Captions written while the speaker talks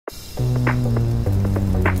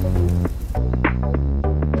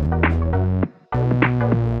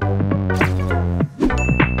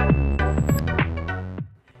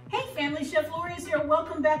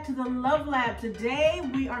the Love Lab. Today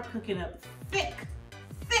we are cooking up thick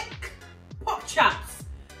pork chops.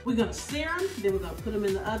 We're gonna sear them, then we're gonna put them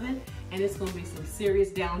in the oven, and it's gonna be some serious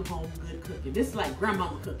down-home good cooking. This is like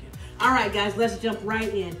grandmama cooking. All right, guys, let's jump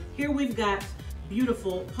right in. Here we've got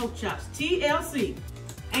beautiful pork chops, TLC.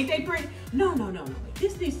 Ain't they pretty? No.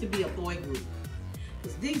 This needs to be a boy group,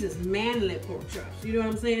 because these is manly pork chops. You know what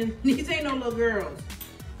I'm saying? These ain't no little girls.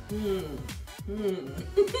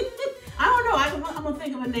 I don't know. I'm gonna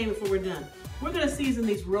think of a name before we're done. We're gonna season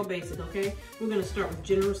these real basic, okay? We're gonna start with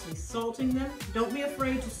generously salting them. Don't be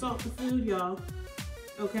afraid to salt the food, y'all,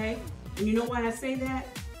 okay? And you know why I say that?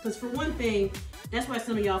 Because for one thing, that's why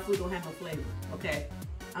some of y'all food don't have no flavor, okay?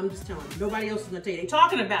 I'm just telling you. Nobody else is gonna tell you. They're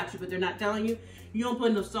talking about you, but they're not telling you. You don't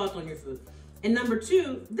put enough salt on your food. And number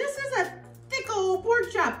two, this is a thick old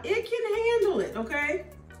pork chop. It can handle it, okay?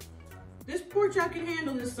 This pork chop can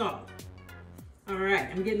handle this salt. All right,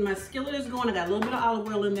 I'm getting my skillet is going. I got a little bit of olive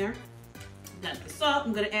oil in there. Got the salt.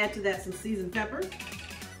 I'm gonna add to that some seasoned pepper.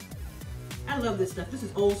 I love this stuff. This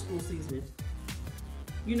is old school seasoning.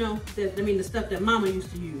 You know, the stuff that Mama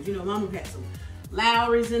used to use. You know, Mama had some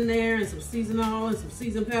Lorious in there and some seasoned oil and some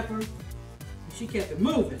seasoned pepper. And she kept it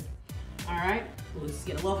moving. All right, well, let's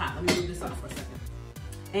get a little hot. Let me move this off for a second.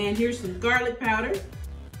 And here's some garlic powder.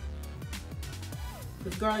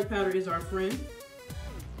 Because garlic powder is our friend.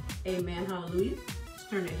 Amen, hallelujah.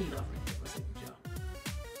 Just turn that heat off right there for a second,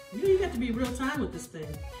 y'all. You got to be real time with this thing.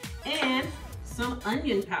 And some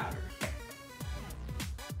onion powder.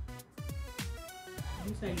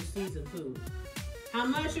 That's how you season food. How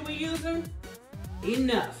much are we using?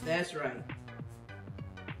 Enough, that's right.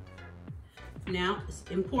 Now, it's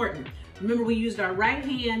important. Remember, we used our right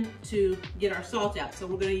hand to get our salt out. So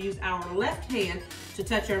we're gonna use our left hand to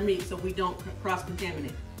touch our meat so we don't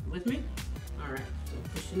cross-contaminate. With me? All right, so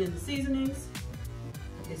pushing in the seasonings.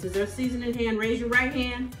 This is our seasoning hand. Raise your right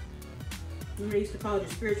hand. Remember, I used to call it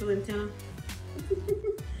your spiritual antenna.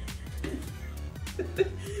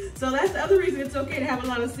 So that's the other reason it's okay to have a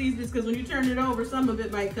lot of seasonings, because when you turn it over, some of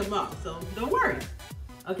it might come off. So don't worry.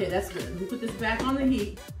 Okay, that's good. Let me put this back on the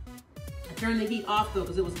heat. I turned the heat off though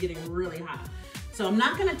because it was getting really hot. So I'm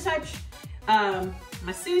not gonna touch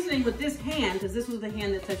my seasoning with this hand, because this was the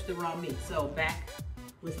hand that touched the raw meat. So back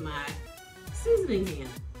with my seasoning hand.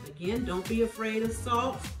 Again, don't be afraid of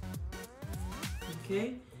salt.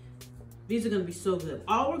 Okay, these are gonna be so good.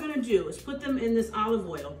 All we're gonna do is put them in this olive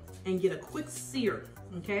oil and get a quick sear,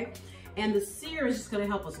 okay? And the sear is just gonna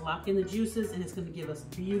help us lock in the juices, and it's gonna give us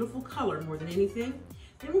beautiful color more than anything.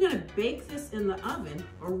 Then we're gonna bake this in the oven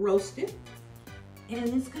or roast it, and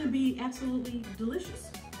it's gonna be absolutely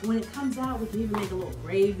delicious. When it comes out, we can even make a little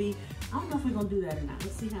gravy. I don't know if we're gonna do that or not.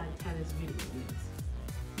 Let's see how this video is.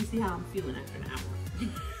 Let's see how I'm feeling after an hour.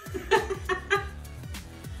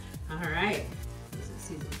 All right, this is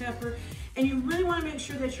seasoned pepper. And you really wanna make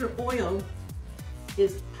sure that your oil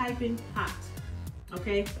is piping hot,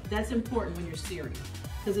 okay? That's important when you're searing,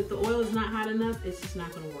 because if the oil is not hot enough, it's just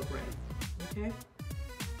not gonna work right, okay?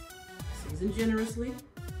 Season generously.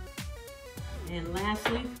 And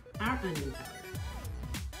lastly, our onion powder.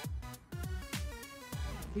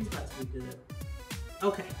 These about to be good.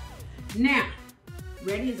 Okay, now,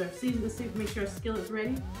 ready? Is our season? Let's see, make sure our skillet's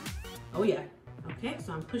ready. Oh yeah, okay,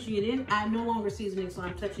 so I'm pushing it in. I'm no longer seasoning, so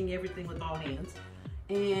I'm touching everything with all hands.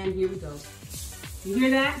 And here we go. You hear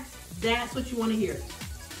that? That's what you want to hear.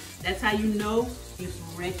 That's how you know it's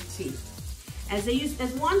ready. As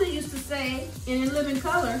Wanda used to say in In Living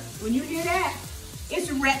Color, when you hear that,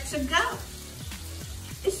 it's ready to go.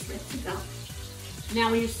 It's ready to go.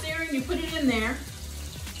 Now when you're searing, you put it in there.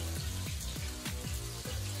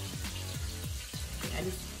 I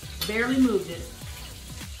just barely moved it.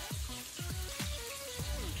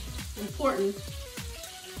 Important.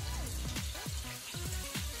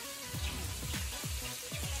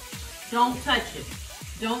 Don't touch it.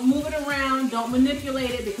 Don't move it around. Don't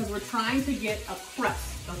manipulate it, because we're trying to get a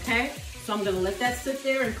crust, okay? So I'm gonna let that sit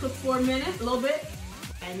there and cook for a minute, a little bit,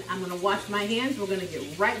 and I'm gonna wash my hands. We're gonna get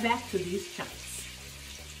right back to these chops.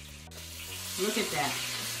 Look at that.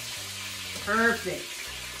 Perfect.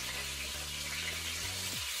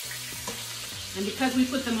 And because we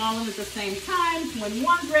put them all in at the same time, when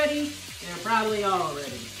one's ready, they're probably all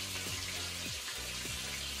ready.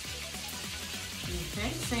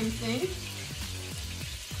 Okay, same thing.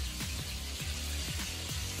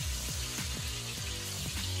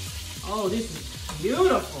 Oh, this is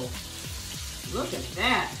beautiful. Look at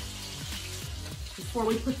that. Before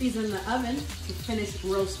we put these in the oven to finish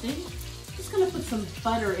roasting, just gonna put some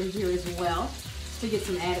butter in here as well to get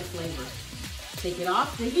some added flavor. Take it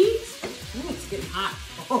off the heat. Ooh, it's getting hot.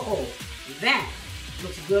 Oh, that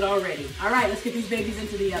Looks good already. All right, let's get these babies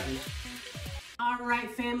into the oven. All right,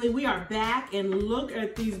 family, we are back, and look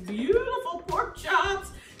at these beautiful pork chops.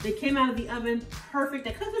 They came out of the oven perfect.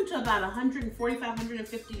 I cooked them to about 145,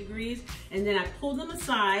 150 degrees, and then I pulled them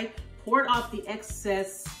aside, poured off the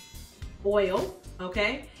excess oil,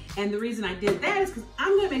 okay? And the reason I did that is because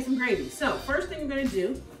I'm gonna make some gravy. So first thing I'm gonna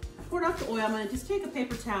do, I poured off the oil. I'm gonna just take a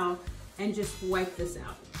paper towel and just wipe this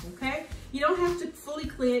out, okay? You don't have to fully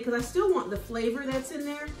clean it because I still want the flavor that's in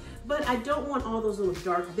there, but I don't want all those little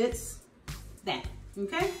dark bits. That,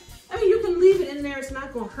 okay? I mean, you can leave it in there. It's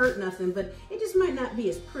not gonna hurt nothing, but it just might not be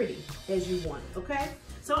as pretty as you want, okay?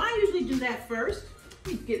 So I usually do that first.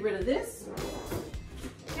 Get rid of this,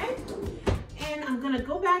 okay? And I'm gonna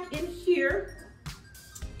go back in here,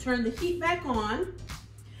 turn the heat back on,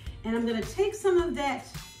 and I'm gonna take some of that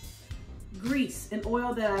grease and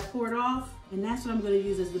oil that I poured off, and that's what I'm gonna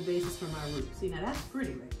use as the basis for my roux. See, now that's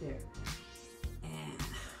pretty right there. And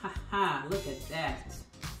ha-ha, look at that.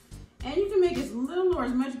 And you can make as little or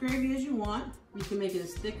as much gravy as you want. You can make it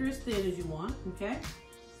as thick or as thin as you want, okay?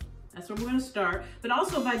 That's where we're gonna start. But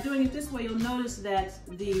also by doing it this way, you'll notice that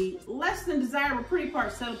the less than desirable pretty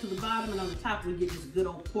parts settle to the bottom, and on the top we get this good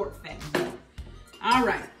old pork fat. All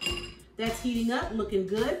right, that's heating up, looking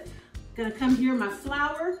good. Gonna come here, my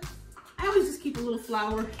flour. I always just keep a little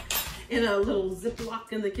flour in a little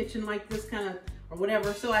Ziploc in the kitchen like this kind of, or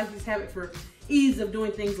whatever. So I just have it for ease of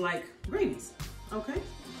doing things like gravies, okay?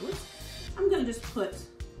 I'm gonna just put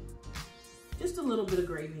just a little bit of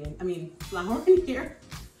gravy in, flour in here,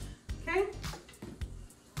 okay?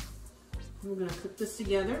 We're gonna cook this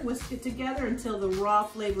together, whisk it together until the raw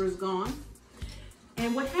flavor is gone.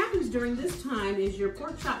 And what happens during this time is your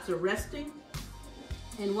pork chops are resting,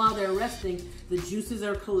 and while they're resting, the juices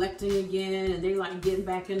are collecting again, and they're like getting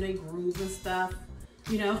back in their grooves and stuff.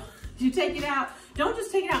 You know, you take it out, don't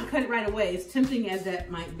just take it out and cut it right away, as tempting as that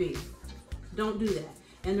might be. Don't do that.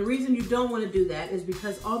 And the reason you don't want to do that is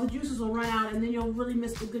because all the juices will run out, and then you'll really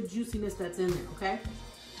miss the good juiciness that's in there, okay?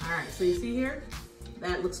 All right, so you see here,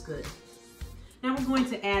 that looks good. Now we're going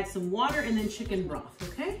to add some water and then chicken broth,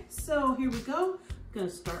 okay? So here we go. I'm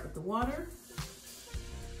gonna start with the water.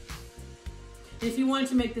 And if you wanted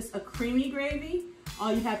to make this a creamy gravy,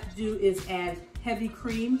 all you have to do is add heavy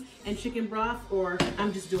cream and chicken broth, or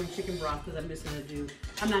I'm just doing chicken broth because I'm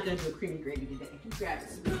not gonna do a creamy gravy today. Grab a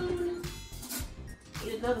spoon.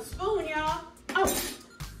 Need another spoon, y'all. Oh!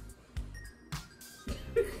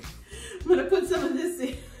 I'm gonna put some of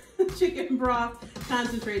this chicken broth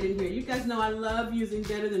concentrate in here. You guys know I love using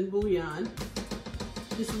better than bouillon.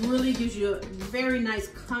 This really gives you a very nice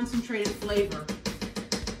concentrated flavor.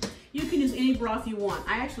 You can use any broth you want.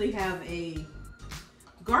 I actually have a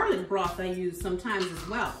garlic broth I use sometimes as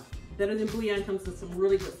well. Better than bouillon, comes with some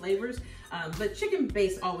really good flavors. But chicken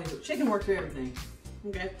base chicken works for everything.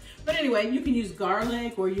 Okay, but anyway, you can use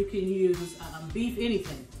garlic or you can use beef,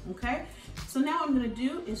 anything, okay? So now what I'm gonna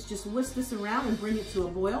do is just whisk this around and bring it to a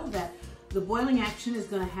boil. The boiling action is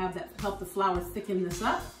gonna help the flour thicken this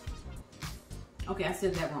up. Okay, I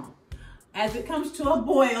said that wrong. As it comes to a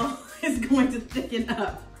boil, it's going to thicken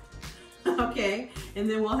up, okay? And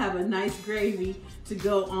then we'll have a nice gravy to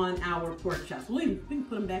go on our pork chops. We can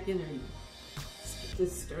put them back in there.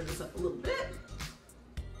 Just stir this up a little bit.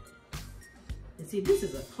 And see, this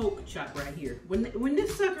is a poke chop right here. When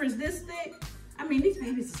this sucker is this thick, these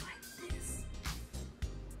babies is like this.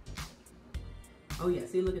 Oh yeah,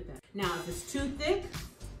 see, look at that. Now, if it's too thick,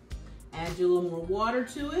 add a little more water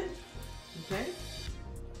to it, okay?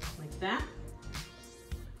 Like that.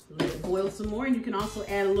 Let it boil some more, and you can also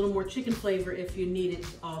add a little more chicken flavor if you need it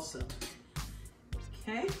also.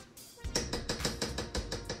 Okay?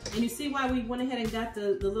 And you see why we went ahead and got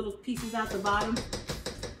the little pieces out the bottom?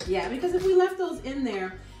 Yeah, because if we left those in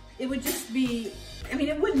there, it would just be,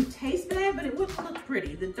 it wouldn't taste bad, but it wouldn't look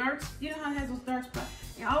pretty. The darks, you know how it has those dark spots?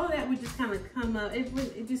 And all of that would just kind of come up. It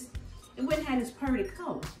wouldn't have this perfect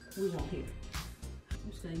color we want here. I'm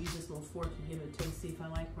just gonna use this little fork to give it a taste, see if I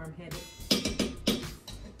like where I'm headed.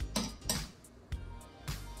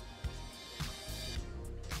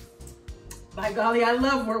 By golly, I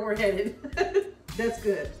love where we're headed. That's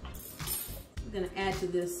good. I'm gonna add to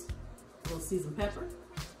this a little seasoned pepper.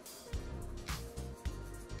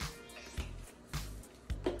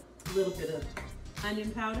 A little bit of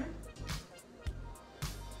onion powder.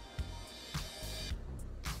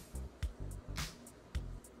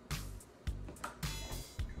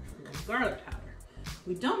 Garlic powder.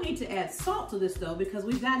 We don't need to add salt to this though, because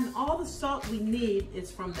we've gotten all the salt we need is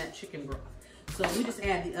from that chicken broth. So we just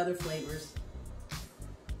add the other flavors.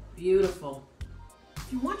 Beautiful.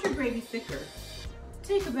 If you want your gravy thicker,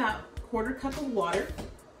 take about a 1/4 cup of water.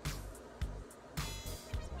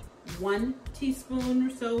 1 teaspoon or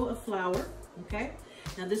so of flour, okay?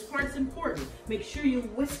 Now this part's important. Make sure you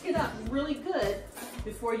whisk it up really good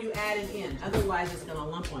before you add it in. Otherwise it's gonna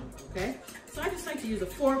lump on you, okay? So I just like to use a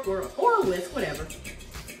fork or a whisk, whatever.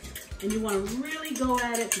 And you wanna really go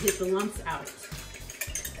at it to get the lumps out.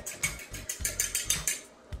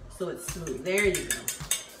 So it's smooth, there you go.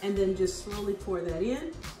 And then just slowly pour that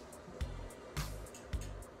in.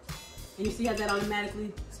 And you see how that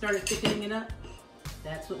automatically started thickening it up?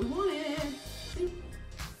 That's what we wanted. See?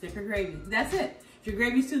 Thicker gravy, that's it. If your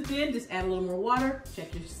gravy's too thin, just add a little more water.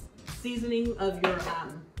 Check your seasoning of your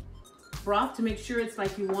broth to make sure it's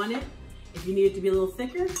like you want it. If you need it to be a little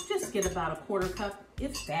thicker, just get about a 1/4 cup,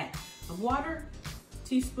 if that, of water,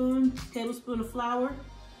 tablespoon of flour,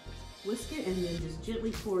 whisk it, and then just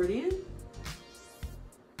gently pour it in.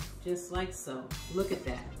 Just like so. Look at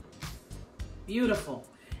that. Beautiful.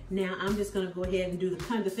 Now I'm just gonna go ahead and do the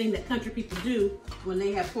kind of thing that country people do when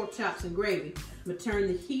they have pork chops and gravy. I'm gonna turn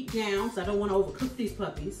the heat down, so I don't wanna overcook these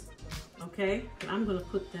puppies, okay? But I'm gonna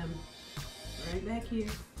put them right back here.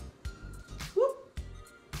 Whoop.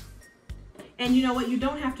 And you know what? You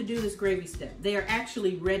don't have to do this gravy step. They are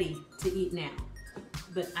actually ready to eat now.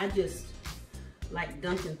 But I just like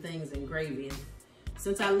dunking things in gravy. And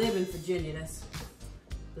since I live in Virginia, that's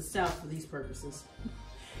the South for these purposes.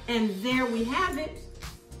 And there we have it.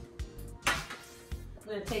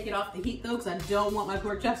 I'm gonna take it off the heat though, because I don't want my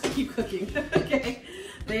pork chops to keep cooking, okay?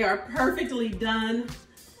 They are perfectly done.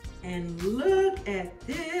 And look at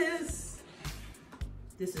this.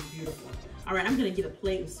 This is beautiful. All right, I'm gonna get a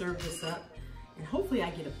plate and serve this up, and hopefully I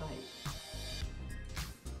get a bite.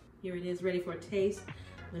 Here it is, ready for a taste.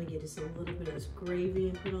 I'm gonna get just a little bit of this gravy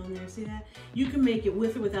and put on there, see that? You can make it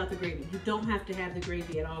with or without the gravy. You don't have to have the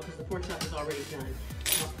gravy at all because the pork chop is already done.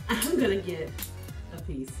 So I'm gonna get a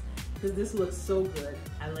piece because this looks so good.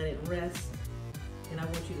 I let it rest and I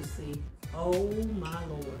want you to see, oh my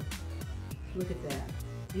Lord. Look at that.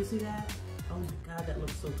 You see that? Oh my God, that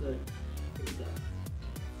looks so good. Here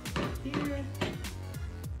we go. Here.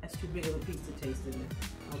 That's too big of a piece to taste in there.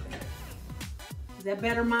 Okay. Is that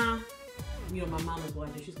better, Mom? You know, my mom was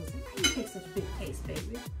watching. She's gonna say, why do you take such a big taste,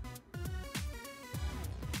 baby?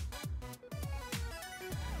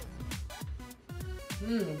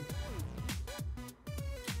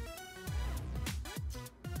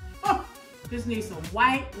 Oh, this needs some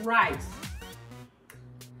white rice.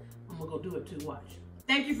 I'm gonna go do it too, watch.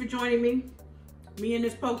 Thank you for joining me. Me and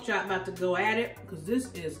this pork chop about to go at it because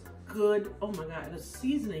this is good. Oh my God, the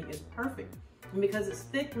seasoning is perfect. And because it's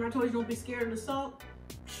thick, when I told you don't be scared of the salt,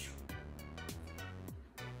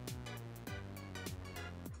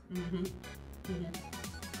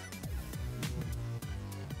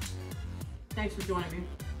 Thanks for joining me.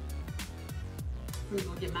 I'm gonna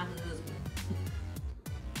go get my husband.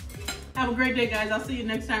 Have a great day, guys. I'll see you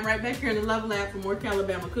next time right back here in the Love Lab for more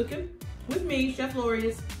Alabama cooking with me, Chef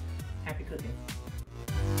Lorious. Happy cooking.